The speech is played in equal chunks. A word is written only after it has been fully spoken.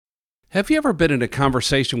Have you ever been in a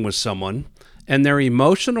conversation with someone and their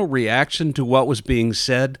emotional reaction to what was being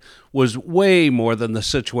said was way more than the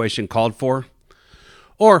situation called for?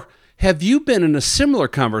 Or have you been in a similar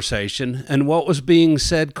conversation and what was being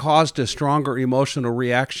said caused a stronger emotional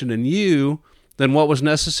reaction in you than what was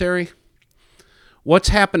necessary? What's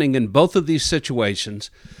happening in both of these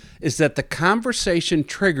situations is that the conversation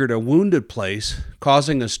triggered a wounded place,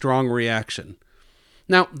 causing a strong reaction.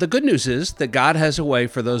 Now, the good news is that God has a way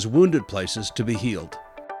for those wounded places to be healed.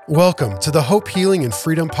 Welcome to the Hope, Healing, and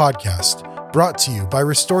Freedom podcast, brought to you by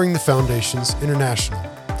Restoring the Foundations International.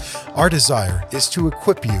 Our desire is to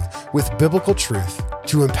equip you with biblical truth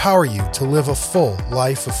to empower you to live a full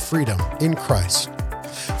life of freedom in Christ.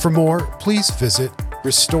 For more, please visit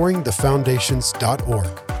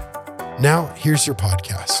restoringthefoundations.org. Now, here's your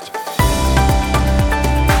podcast.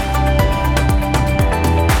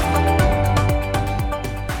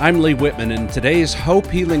 I'm Lee Whitman, and in today's Hope,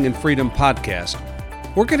 Healing, and Freedom podcast,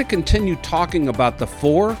 we're going to continue talking about the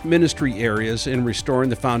 4 ministry areas in Restoring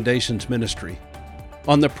the Foundations ministry.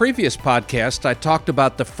 On the previous podcast, I talked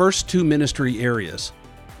about the first 2 ministry areas,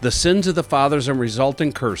 the sins of the fathers and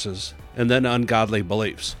resulting curses, and then ungodly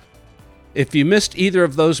beliefs. If you missed either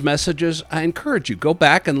of those messages, I encourage you, go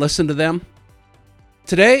back and listen to them.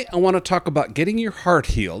 Today, I want to talk about getting your heart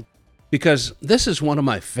healed, because this is one of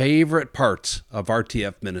my favorite parts of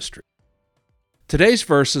RTF ministry. Today's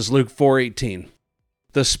verse is Luke 4:18.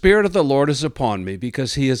 The Spirit of the Lord is upon me,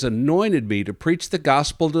 because He has anointed me to preach the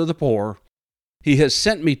gospel to the poor. He has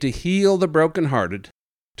sent me to heal the brokenhearted,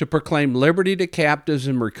 to proclaim liberty to captives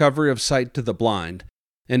and recovery of sight to the blind,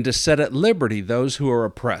 and to set at liberty those who are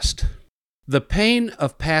oppressed. The pain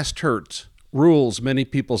of past hurts rules many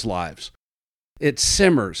people's lives. It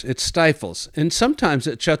simmers, it stifles, and sometimes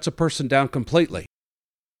it shuts a person down completely.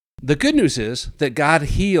 The good news is that God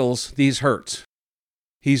heals these hurts.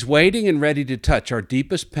 He's waiting and ready to touch our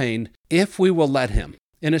deepest pain if we will let Him.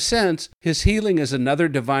 In a sense, His healing is another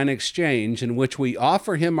divine exchange in which we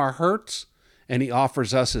offer Him our hurts and He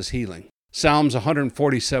offers us His healing. Psalms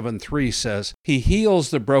 147:3 says, He heals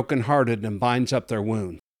the brokenhearted and binds up their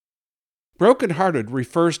wound. Brokenhearted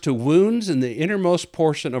refers to wounds in the innermost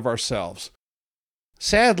portion of ourselves.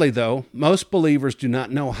 Sadly, though, most believers do not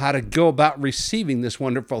know how to go about receiving this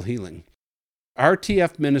wonderful healing.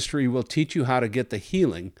 RTF ministry will teach you how to get the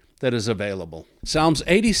healing that is available. Psalms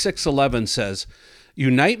 86:11 says,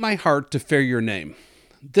 Unite my heart to fear your name.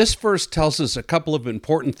 This verse tells us a couple of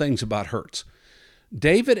important things about hurts.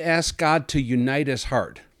 David asked God to unite his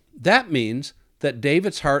heart. That means that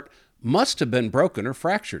David's heart must have been broken or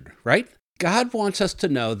fractured, right? God wants us to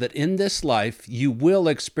know that in this life you will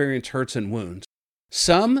experience hurts and wounds.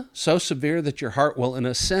 Some so severe that your heart will, in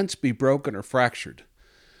a sense, be broken or fractured.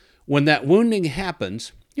 When that wounding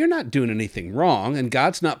happens, you're not doing anything wrong, and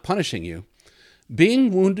God's not punishing you.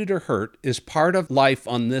 Being wounded or hurt is part of life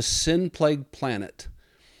on this sin-plagued planet.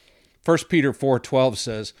 1 Peter 4:12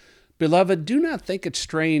 says, Beloved, do not think it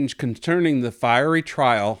strange concerning the fiery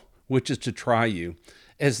trial which is to try you,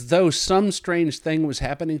 as though some strange thing was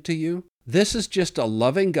happening to you. This is just a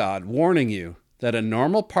loving God warning you that a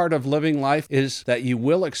normal part of living life is that you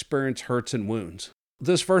will experience hurts and wounds.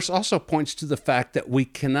 This verse also points to the fact that we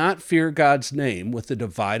cannot fear God's name with a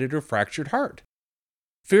divided or fractured heart.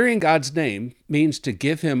 Fearing God's name means to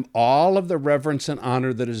give Him all of the reverence and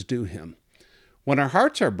honor that is due Him. When our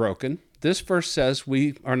hearts are broken, this verse says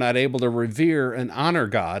we are not able to revere and honor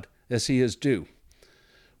God as He is due.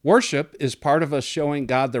 Worship is part of us showing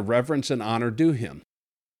God the reverence and honor due Him.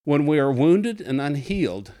 When we are wounded and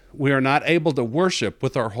unhealed, we are not able to worship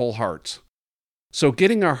with our whole hearts. So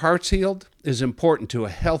getting our hearts healed is important to a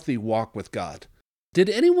healthy walk with God. Did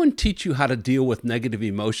anyone teach you how to deal with negative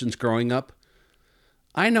emotions growing up?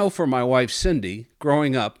 I know for my wife Cindy,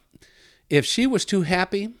 growing up, if she was too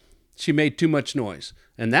happy, she made too much noise,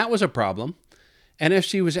 and that was a problem. And if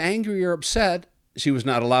she was angry or upset, she was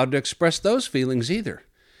not allowed to express those feelings either.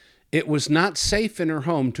 It was not safe in her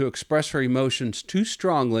home to express her emotions too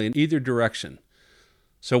strongly in either direction.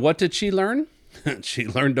 So what did she learn? She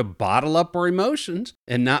learned to bottle up her emotions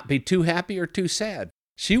and not be too happy or too sad.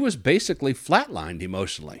 She was basically flatlined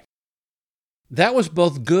emotionally. That was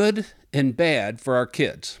both good and bad for our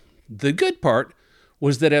kids. The good part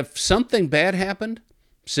was that if something bad happened,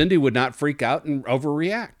 Cindy would not freak out and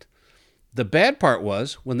overreact. The bad part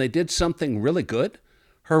was when they did something really good,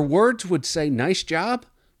 her words would say, nice job,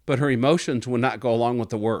 but her emotions would not go along with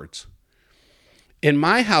the words. In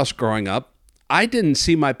my house growing up, I didn't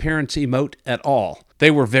see my parents emote at all. They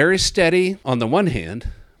were very steady on the one hand,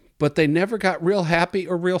 but they never got real happy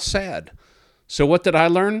or real sad. So what did I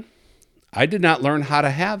learn? I did not learn how to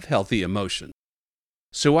have healthy emotions.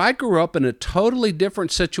 So I grew up in a totally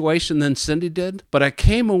different situation than Cindy did, but I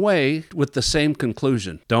came away with the same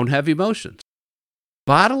conclusion. Don't have emotions.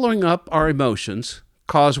 Bottling up our emotions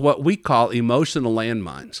cause what we call emotional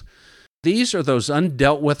landmines. These are those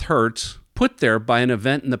undealt with hurts put there by an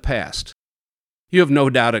event in the past. You have no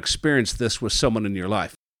doubt experienced this with someone in your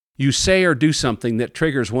life. You say or do something that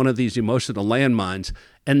triggers one of these emotional landmines,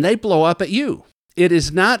 and they blow up at you. It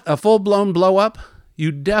is not a full-blown blow-up.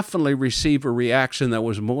 You definitely receive a reaction that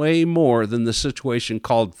was way more than the situation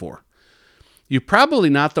called for. You're probably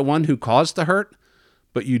not the one who caused the hurt,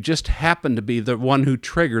 but you just happen to be the one who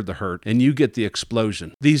triggered the hurt, and you get the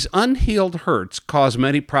explosion. These unhealed hurts cause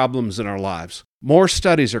many problems in our lives. More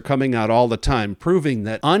studies are coming out all the time proving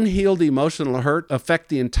that unhealed emotional hurt affect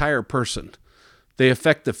the entire person. They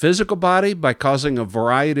affect the physical body by causing a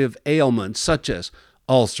variety of ailments such as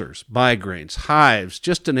ulcers, migraines, hives,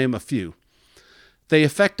 just to name a few. They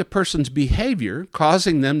affect a person's behavior,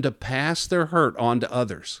 causing them to pass their hurt on to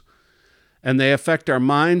others. And they affect our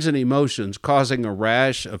minds and emotions, causing a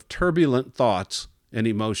rash of turbulent thoughts and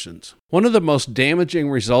emotions. One of the most damaging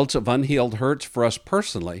results of unhealed hurts for us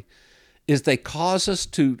personally is they cause us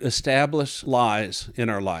to establish lies in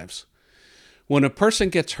our lives. When a person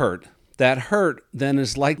gets hurt, that hurt then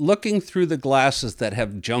is like looking through the glasses that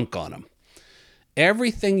have junk on them.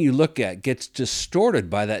 Everything you look at gets distorted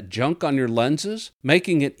by that junk on your lenses,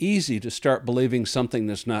 making it easy to start believing something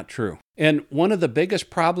that's not true. And one of the biggest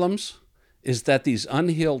problems is that these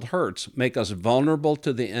unhealed hurts make us vulnerable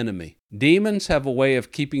to the enemy. Demons have a way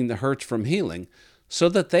of keeping the hurts from healing so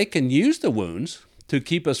that they can use the wounds to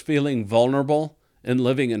keep us feeling vulnerable and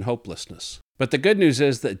living in hopelessness. But the good news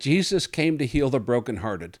is that Jesus came to heal the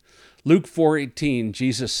brokenhearted. Luke 4:18,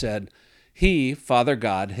 Jesus said, He, Father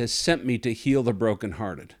God, has sent me to heal the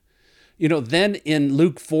brokenhearted. Then in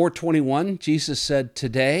Luke 4:21, Jesus said,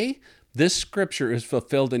 Today, this scripture is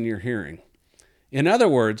fulfilled in your hearing. In other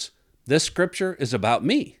words, this scripture is about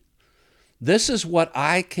me. This is what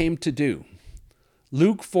I came to do.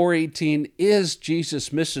 Luke 4:18 is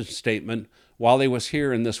Jesus' mission statement while he was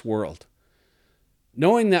here in this world.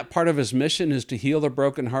 Knowing that part of his mission is to heal the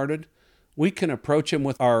brokenhearted, we can approach him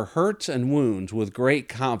with our hurts and wounds with great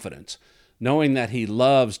confidence, knowing that he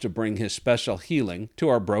loves to bring his special healing to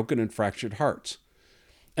our broken and fractured hearts.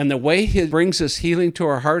 And the way he brings his healing to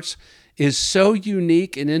our hearts is so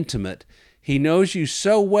unique and intimate. He knows you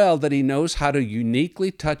so well that he knows how to uniquely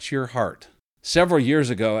touch your heart. Several years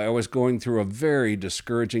ago, I was going through a very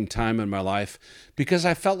discouraging time in my life because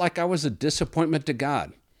I felt like I was a disappointment to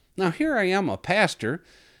God. Now, here I am, a pastor,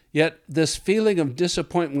 yet this feeling of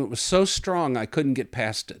disappointment was so strong I couldn't get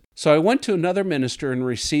past it. So I went to another minister and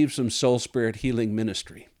received some soul spirit healing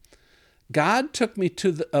ministry. God took me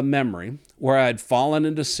to a memory where I had fallen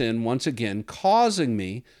into sin once again, causing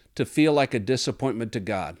me to feel like a disappointment to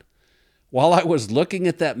God. While I was looking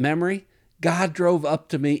at that memory, God drove up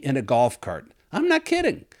to me in a golf cart. I'm not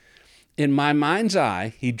kidding. In my mind's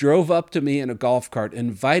eye, he drove up to me in a golf cart,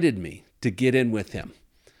 invited me to get in with him.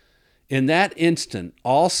 In that instant,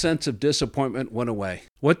 all sense of disappointment went away.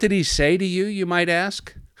 What did he say to you, you might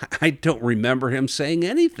ask? I don't remember him saying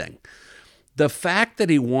anything. The fact that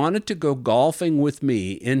he wanted to go golfing with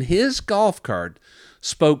me in his golf cart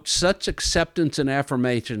spoke such acceptance and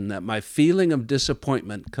affirmation that my feeling of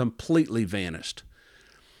disappointment completely vanished.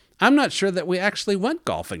 I'm not sure that we actually went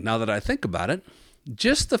golfing now that I think about it.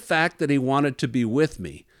 Just the fact that he wanted to be with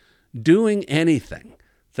me, doing anything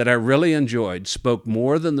that I really enjoyed, spoke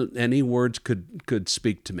more than any words could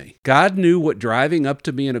speak to me. God knew what driving up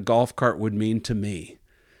to me in a golf cart would mean to me.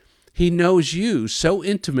 He knows you so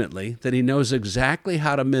intimately that he knows exactly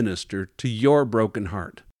how to minister to your broken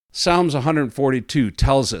heart. Psalms 142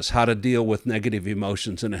 tells us how to deal with negative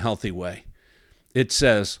emotions in a healthy way. It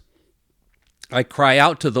says, I cry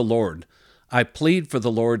out to the Lord. I plead for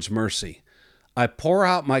the Lord's mercy. I pour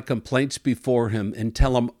out my complaints before him and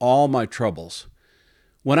tell him all my troubles.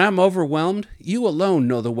 When I'm overwhelmed, you alone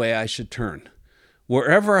know the way I should turn.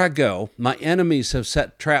 Wherever I go, my enemies have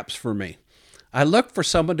set traps for me. I look for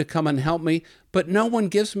someone to come and help me, but no one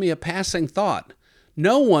gives me a passing thought.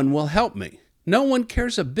 No one will help me. No one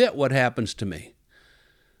cares a bit what happens to me.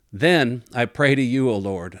 Then I pray to you, O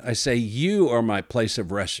Lord. I say, you are my place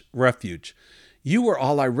of refuge. You are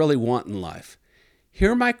all I really want in life.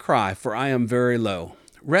 Hear my cry, for I am very low.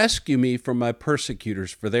 Rescue me from my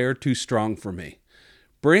persecutors, for they are too strong for me.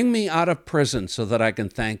 Bring me out of prison so that I can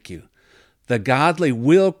thank you. The godly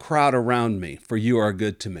will crowd around me, for you are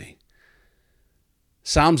good to me.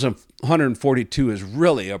 Psalms 142 is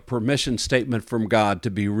really a permission statement from God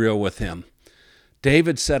to be real with him.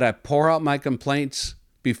 David said, I pour out my complaints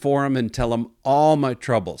before him and tell him all my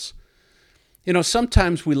troubles.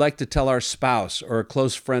 Sometimes we like to tell our spouse or a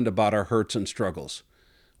close friend about our hurts and struggles.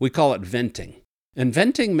 We call it venting. And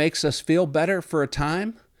venting makes us feel better for a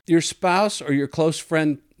time. Your spouse or your close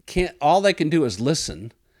friend all they can do is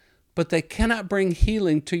listen, but they cannot bring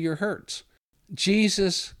healing to your hurts.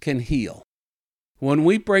 Jesus can heal. When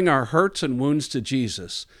we bring our hurts and wounds to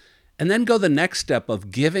Jesus, and then go the next step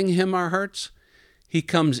of giving him our hurts, he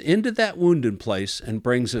comes into that wounded place and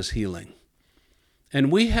brings us healing.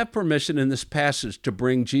 And we have permission in this passage to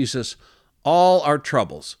bring Jesus all our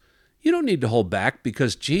troubles. You don't need to hold back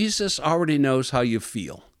because Jesus already knows how you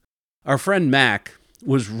feel. Our friend Mac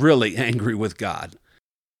was really angry with God.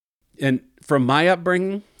 And from my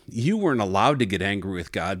upbringing, you weren't allowed to get angry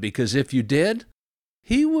with God because if you did,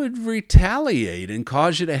 he would retaliate and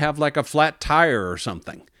cause you to have like a flat tire or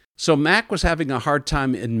something. So Mac was having a hard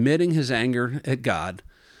time admitting his anger at God.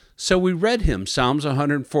 So we read him Psalms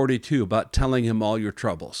 142 about telling him all your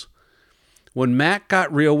troubles. When Mac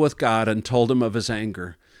got real with God and told him of his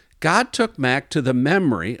anger, God took Mac to the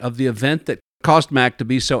memory of the event that caused Mac to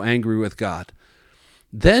be so angry with God.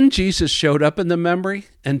 Then Jesus showed up in the memory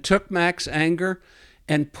and took Mac's anger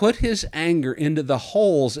and put his anger into the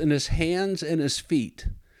holes in his hands and his feet.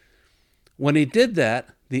 When he did that,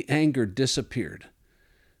 the anger disappeared.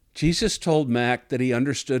 Jesus told Mac that he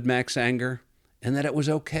understood Mac's anger and that it was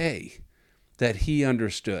okay, that he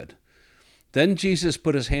understood. Then Jesus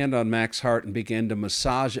put his hand on Mac's heart and began to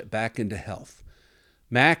massage it back into health.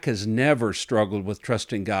 Mac has never struggled with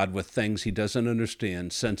trusting God with things he doesn't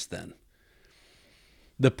understand since then.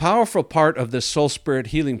 The powerful part of this soul spirit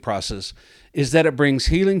healing process is that it brings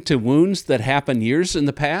healing to wounds that happened years in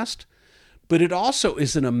the past, but it also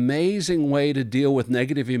is an amazing way to deal with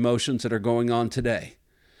negative emotions that are going on today.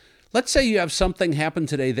 Let's say you have something happen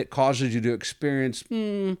today that causes you to experience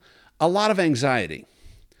a lot of anxiety.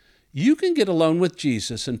 You can get alone with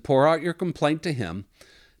Jesus and pour out your complaint to him,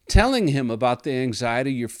 telling him about the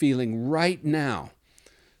anxiety you're feeling right now.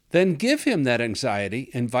 Then give him that anxiety,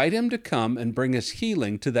 invite him to come and bring us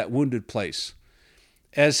healing to that wounded place.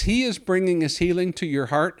 As he is bringing us healing to your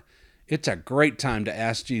heart, it's a great time to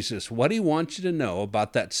ask Jesus what he wants you to know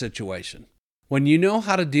about that situation. When you know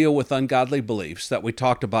how to deal with ungodly beliefs that we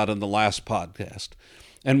talked about in the last podcast,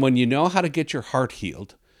 and when you know how to get your heart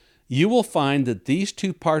healed, you will find that these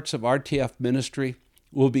two parts of RTF ministry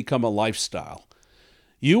will become a lifestyle.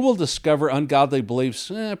 You will discover ungodly beliefs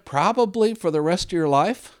probably for the rest of your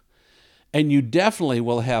life, and you definitely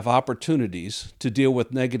will have opportunities to deal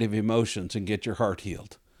with negative emotions and get your heart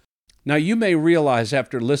healed. Now, you may realize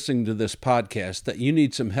after listening to this podcast that you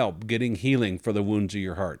need some help getting healing for the wounds of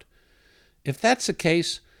your heart. If that's the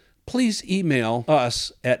case, please email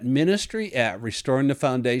us at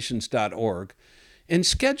ministry@restoringthefoundations.org and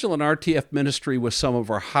schedule an RTF ministry with some of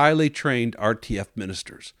our highly trained RTF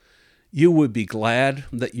ministers. You would be glad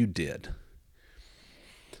that you did.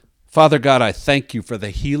 Father God, I thank you for the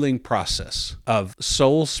healing process of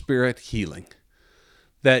soul spirit healing,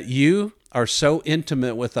 that you are so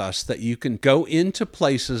intimate with us that you can go into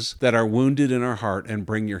places that are wounded in our heart and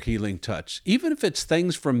bring your healing touch, even if it's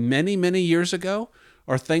things from many, many years ago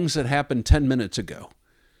or things that happened 10 minutes ago.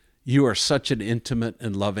 You are such an intimate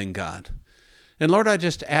and loving God. And Lord, I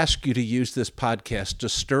just ask you to use this podcast to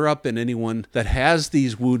stir up in anyone that has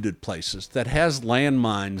these wounded places, that has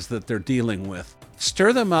landmines that they're dealing with.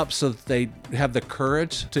 Stir them up so that they have the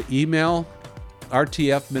courage to email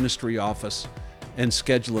RTF Ministry Office and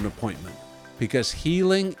schedule an appointment, because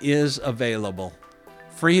healing is available.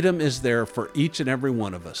 Freedom is there for each and every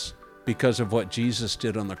one of us because of what Jesus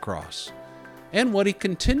did on the cross and what he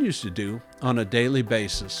continues to do on a daily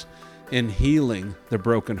basis in healing the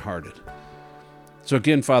brokenhearted. So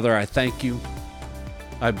again, Father, I thank you.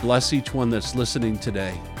 I bless each one that's listening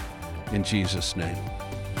today in Jesus' name.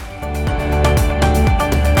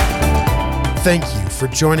 Thank you for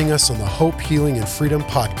joining us on the Hope, Healing, and Freedom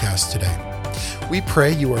podcast today. We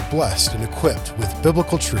pray you are blessed and equipped with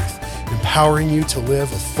biblical truth, empowering you to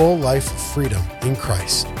live a full life of freedom in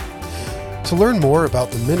Christ. To learn more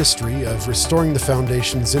about the ministry of Restoring the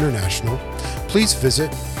Foundations International, please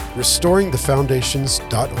visit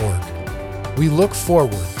restoringthefoundations.org. We look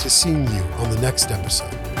forward to seeing you on the next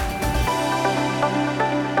episode.